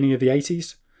beginning of the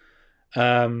 80s.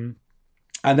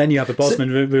 And then you have the Bosman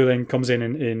ruling comes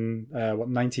in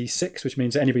 96, which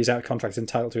means anybody's out of contract is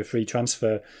entitled to a free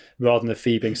transfer rather than a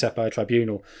fee being set by a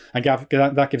tribunal. And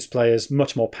that gives players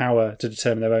much more power to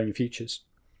determine their own futures.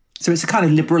 So it's a kind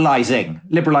of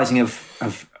liberalising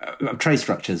of trade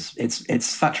structures. It's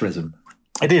Thatcherism.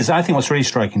 It is. I think what's really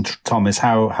striking, Tom, is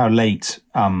how late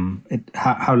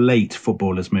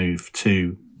footballers move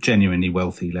to genuinely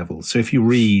wealthy levels. So if you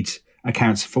read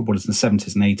accounts of footballers in the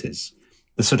 70s and 80s,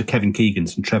 the sort of Kevin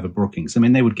Keegans and Trevor Brookings, I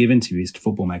mean, they would give interviews to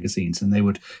football magazines and they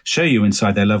would show you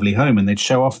inside their lovely home and they'd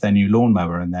show off their new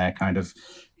lawnmower and their kind of,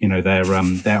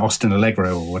 their Austin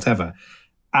Allegro or whatever.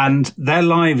 And their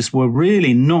lives were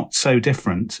really not so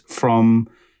different from,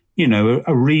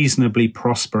 a reasonably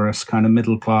prosperous kind of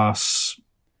middle class,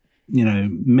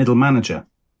 middle manager.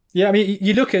 Yeah, I mean,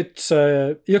 you look at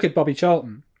Bobby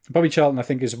Charlton. Bobby Charlton, I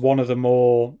think, is one of the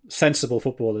more sensible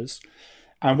footballers.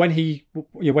 And when he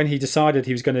decided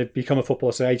he was going to become a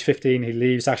footballer, so age 15, he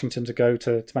leaves Ashington to go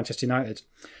to Manchester United.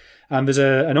 And there's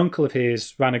an uncle of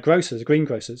his ran a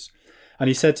greengrocers, and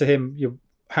he said to him,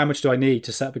 "How much do I need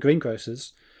to set up a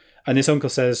greengrocers?" And this uncle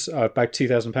says, "About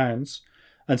 £2,000."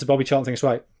 And so Bobby Charlton thinks,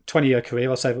 right, 20-year career,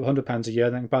 I'll save up £100 a year,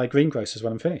 and then buy greengrocers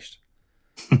when I'm finished.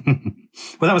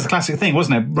 Well, that was the classic thing,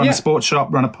 wasn't it? Run a sports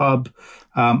shop, run a pub.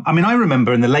 I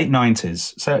remember in the late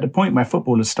 90s, so at a point where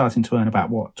footballers starting to earn about,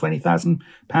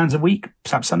 £20,000 a week,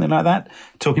 perhaps something like that,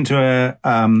 talking to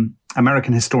a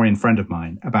American historian friend of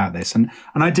mine about this. And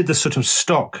I did the sort of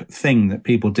stock thing that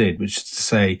people did, which is to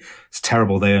say, it's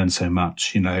terrible they earn so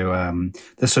much, the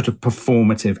sort of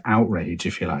performative outrage,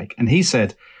 if you like. And he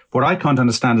said, what I can't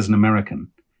understand as an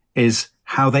American is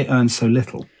how they earn so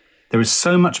little. There is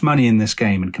so much money in this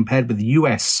game, and compared with the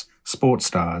US sports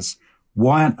stars,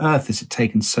 why on earth has it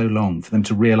taken so long for them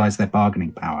to realise their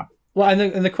bargaining power? Well,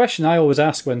 and the question I always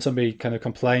ask when somebody kind of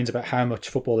complains about how much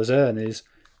footballers earn is,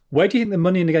 where do you think the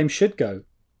money in the game should go?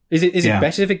 Is it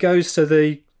better if it goes to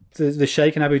the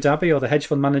sheikh in Abu Dhabi or the hedge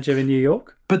fund manager in New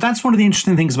York? But that's one of the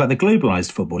interesting things about the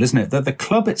globalised football, isn't it? That the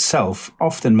club itself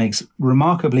often makes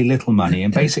remarkably little money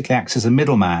and basically acts as a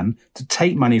middleman to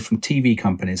take money from TV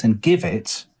companies and give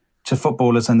it to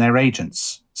footballers and their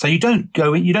agents. So you don't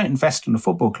invest in a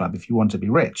football club if you want to be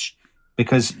rich,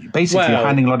 because basically you're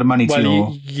handing a lot of money to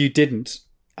your... You didn't.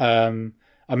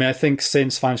 I think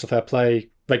since financial fair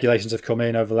play regulations have come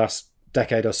in over the last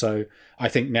decade or so, I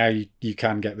think now you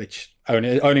can get rich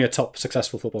owning a top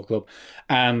successful football club.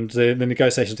 And the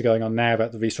negotiations are going on now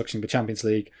about the restructuring the Champions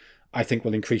League, I think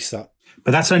will increase that.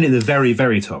 But that's only the very,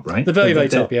 very top, right? The very, very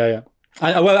top, yeah.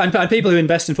 And people who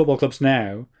invest in football clubs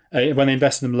now, when they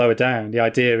invest in them lower down, the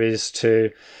idea is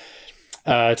to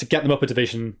get them up a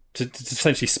division, to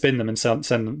essentially spin them and sell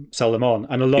them on.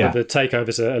 And a lot of the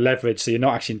takeovers are leveraged, so you're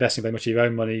not actually investing very much of your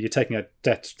own money. You're taking a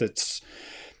debt that's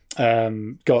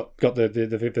got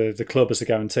the club as a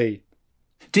guarantee.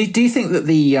 Do you think that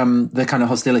the kind of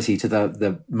hostility to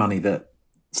the money that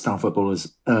star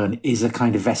footballers earn is a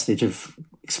kind of vestige of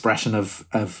expression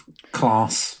of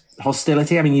class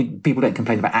hostility? I mean, people don't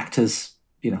complain about actors,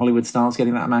 Hollywood stars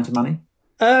getting that amount of money.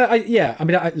 I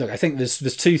think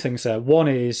there's two things there. One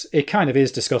is it kind of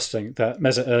is disgusting that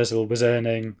Mesut Ozil was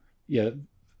earning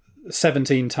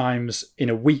 17 times in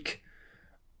a week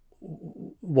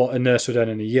what a nurse would earn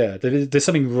in a year. There's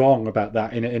something wrong about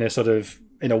that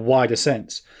in a wider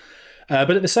sense. But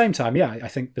at the same time, I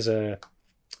think there's a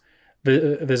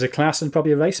class and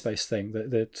probably a race-based thing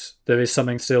that there is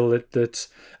something still that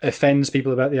offends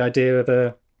people about the idea of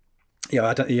a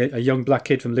young black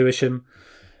kid from Lewisham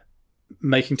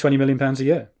making £20 million a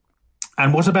year.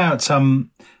 And what about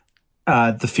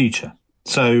the future?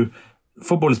 So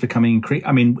football is becoming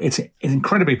it's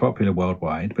incredibly popular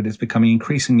worldwide, but it's becoming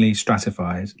increasingly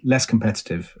stratified, less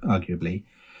competitive, arguably.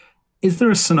 Is there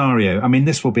a scenario? I mean,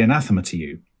 this will be anathema to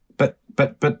you, but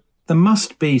there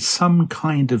must be some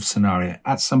kind of scenario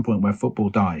at some point where football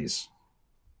dies.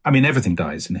 I mean, everything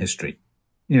dies in history.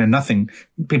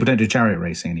 People don't do chariot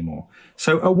racing anymore.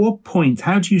 So at what point,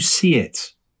 how do you see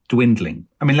it dwindling?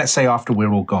 I mean, let's say after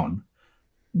we're all gone,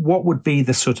 what would be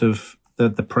the sort of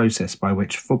the process by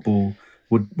which football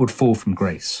would fall from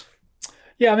grace?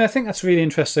 Yeah, I think that's really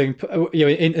interesting,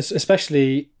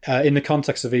 especially in the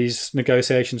context of these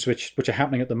negotiations which are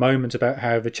happening at the moment about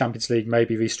how the Champions League may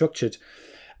be restructured,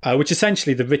 which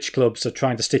essentially the rich clubs are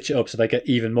trying to stitch it up so they get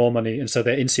even more money, and so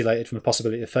they're insulated from the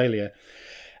possibility of failure.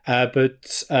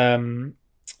 But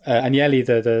Agnelli,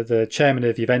 the chairman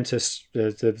of Juventus,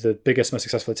 the biggest, most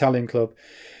successful Italian club,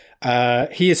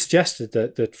 he has suggested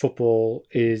that football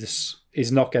is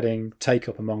not getting take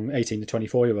up among 18 to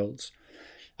 24-year-olds.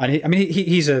 And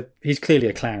he's clearly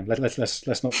a clown. Let's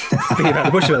not beat about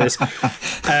the bush about this.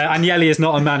 Agnelli is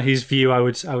not a man whose view I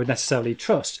would necessarily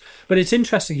trust. But it's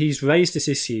interesting he's raised this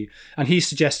issue, and he's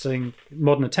suggesting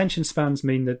modern attention spans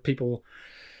mean that people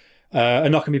are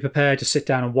not going to be prepared to sit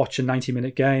down and watch a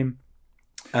 90-minute game.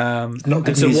 Not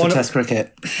good news for Test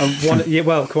cricket.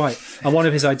 Quite. And one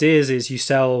of his ideas is you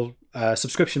sell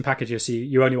subscription packages. So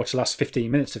you only watch the last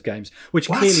 15 minutes of games, which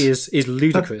clearly is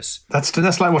ludicrous. That's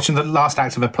like watching the last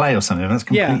act of a play or something. That's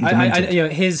completely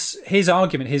demented. His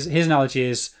argument, his analogy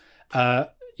is,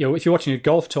 if you're watching a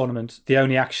golf tournament, the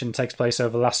only action takes place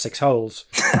over the last 6 holes.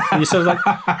 And you're sort of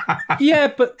like, yeah,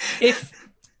 but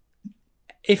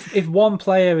if one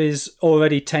player is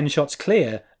already 10 shots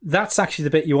clear, that's actually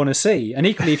the bit you want to see. And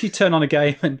equally, if you turn on a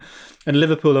game and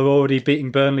Liverpool are already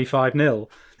beating Burnley 5-0,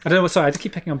 I don't know. Sorry, I just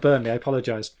keep picking on Burnley. I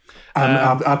apologise.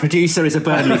 Our producer is a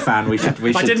Burnley fan. We should.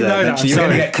 I didn't know that. You're going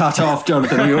to get cut off,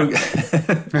 Jonathan.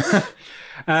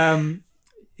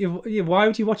 Why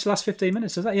would you watch the last 15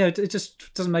 minutes of that? It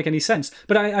just doesn't make any sense.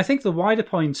 But I think the wider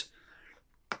point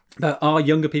that are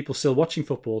younger people still watching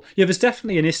football? There's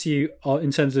definitely an issue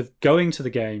in terms of going to the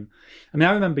game. I mean,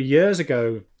 I remember years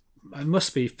ago, it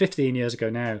must be 15 years ago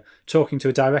now, talking to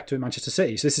a director at Manchester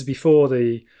City. So this is before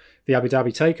the Abu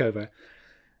Dhabi takeover.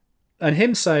 And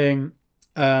him saying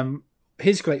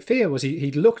his great fear was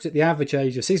he looked at the average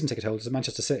age of season ticket holders at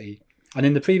Manchester City, and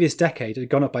in the previous decade it had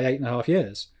gone up by 8.5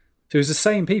 years. So it was the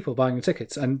same people buying the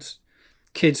tickets, and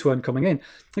kids weren't coming in.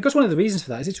 Because one of the reasons for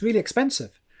that is it's really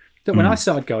expensive. That when I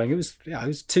started going, it was £2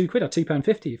 or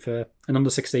 £2.50 for an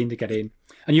under 16 to get in,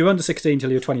 and you were under 16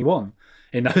 till you were 21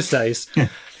 in those days,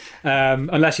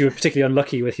 unless you were particularly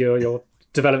unlucky with your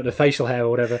development of facial hair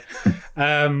or whatever.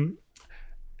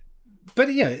 But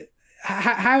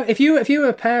how if you were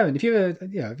a parent, if you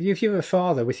were a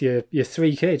father with your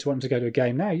 3 kids wanting to go to a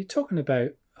game now, you're talking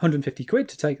about £150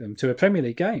 to take them to a Premier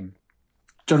League game.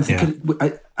 Jonathan,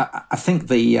 I think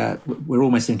we're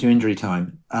almost into injury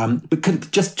time. But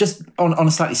could just on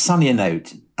a slightly sunnier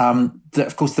note, that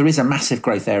of course there is a massive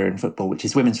growth area in football, which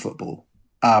is women's football.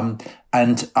 And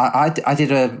I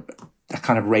did a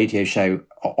kind of radio show,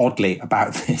 oddly,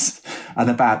 about this and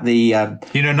about the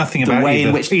you know nothing about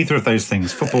either of those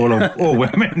things, football or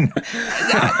women.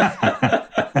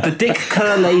 The Dick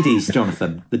Kerr ladies,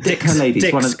 Jonathan. The Dick Kerr ladies.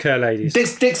 Dick's Kerr ladies.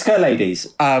 Dick's Kerr ladies.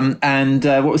 And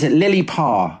what was it? Lily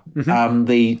Parr,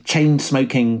 the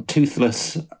chain-smoking,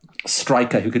 toothless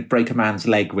striker who could break a man's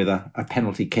leg with a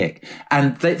penalty kick.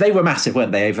 And they were massive,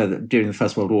 weren't they, during the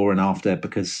First World War and after,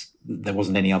 because there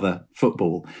wasn't any other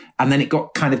football. And then it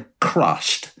got kind of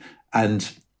crushed, and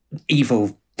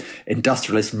evil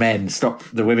industrialist men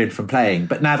stopped the women from playing.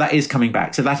 But now that is coming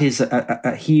back. So that is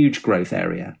a huge growth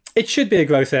area. It should be a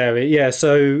growth area, yeah.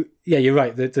 So, yeah, you're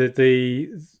right. The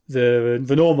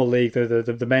normal league,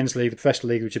 the men's league, the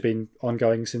professional league, which had been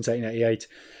ongoing since 1888,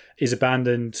 is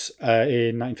abandoned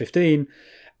in 1915.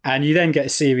 And you then get a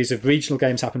series of regional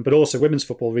games happen, but also women's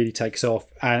football really takes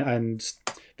off. And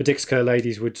the Dick's Kerr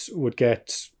ladies would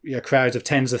get crowds of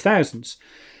tens of thousands.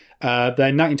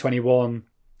 Then 1921,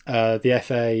 the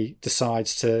FA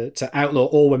decides to outlaw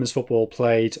all women's football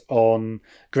played on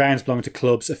grounds belonging to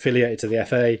clubs affiliated to the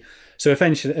FA. So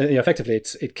effectively,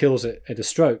 it kills it at a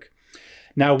stroke.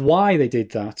 Now, why they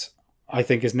did that, I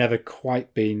think, has never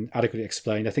quite been adequately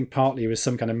explained. I think partly it was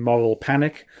some kind of moral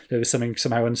panic. There was something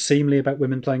somehow unseemly about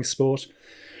women playing sport.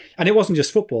 And it wasn't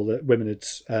just football that women had...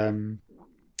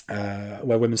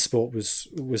 where women's sport was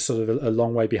sort of a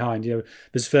long way behind.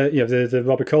 There's the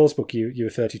Robert Coles book you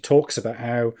refer to talks about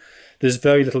how there's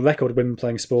very little record of women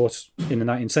playing sport in the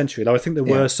 19th century. Though I think there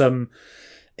were some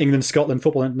England-Scotland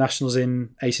football internationals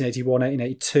in 1881,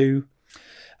 1882,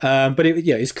 but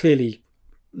it's clearly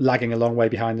lagging a long way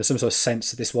behind. There's some sort of sense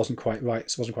that this wasn't quite right,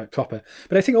 this wasn't quite proper.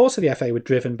 But I think also the FA were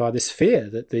driven by this fear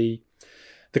that the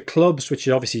clubs, which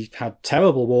had obviously had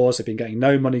terrible wars, had been getting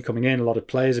no money coming in, a lot of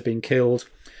players had been killed,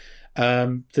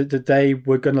 that they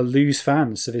were going to lose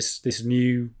fans to this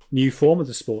new form of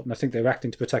the sport, and I think they were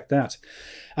acting to protect that.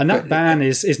 And that ban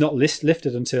is not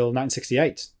lifted until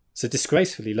 1968, so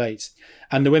disgracefully late.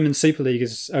 And the Women's Super League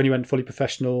only went fully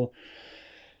professional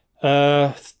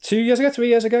 3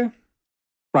 years ago.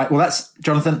 Right, well that's,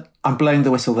 Jonathan, I'm blowing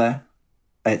the whistle there.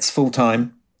 It's full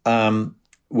time.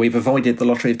 We've avoided the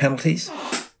lottery of penalties.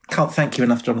 Can't thank you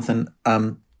enough, Jonathan.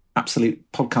 Absolute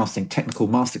podcasting technical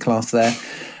masterclass there.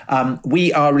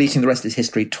 We are releasing The Rest is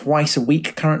History twice a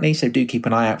week currently, so do keep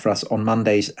an eye out for us on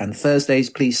Mondays and Thursdays.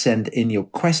 Please send in your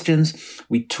questions.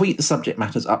 We tweet the subject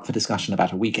matters up for discussion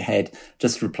about a week ahead.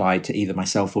 Just reply to either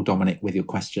myself or Dominic with your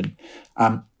question.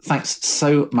 Thanks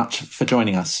so much for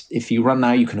joining us. If you run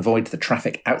now, you can avoid the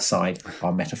traffic outside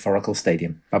our metaphorical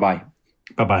stadium. Bye-bye.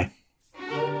 Bye-bye.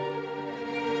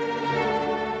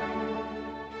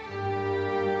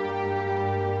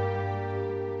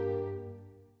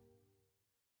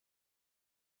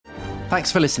 Thanks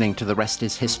for listening to The Rest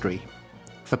is History.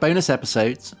 For bonus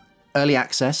episodes, early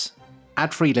access,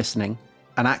 ad-free listening,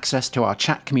 and access to our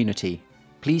chat community,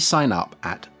 please sign up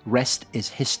at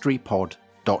restishistorypod.com.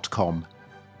 restishistorypod.com.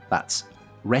 That's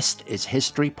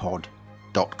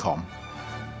restishistorypod.com.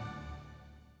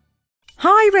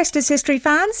 Hi, Rest is History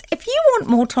fans. If you want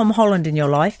more Tom Holland in your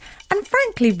life, and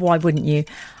frankly, why wouldn't you?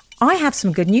 I have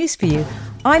some good news for you.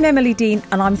 I'm Emily Dean,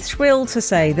 and I'm thrilled to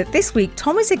say that this week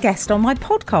Tom is a guest on my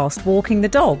podcast, Walking the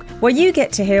Dog, where you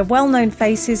get to hear well-known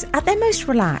faces at their most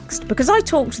relaxed, because I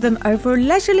talk to them over a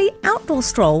leisurely outdoor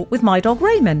stroll with my dog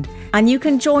Raymond. And you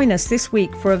can join us this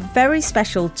week for a very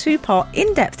special 2-part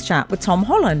in-depth chat with Tom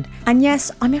Holland. And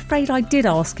yes, I'm afraid I did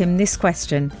ask him this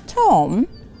question. Tom,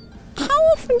 how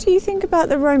often do you think about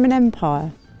the Roman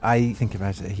Empire? I think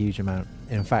about it a huge amount.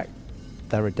 In fact,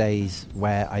 there are days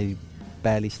where I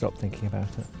barely stop thinking about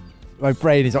it. My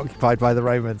brain is occupied by the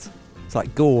Romans. It's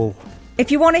like Gaul.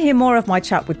 If you want to hear more of my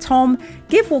chat with Tom,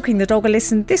 give Walking the Dog a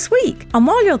listen this week. And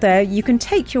while you're there, you can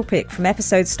take your pick from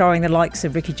episodes starring the likes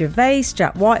of Ricky Gervais,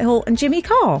 Jack Whitehall and Jimmy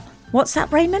Carr. What's that,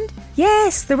 Raymond?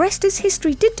 Yes, The Rest is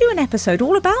History did do an episode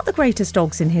all about the greatest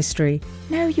dogs in history.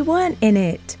 No, you weren't in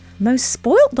it. Most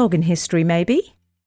spoilt dog in history, maybe?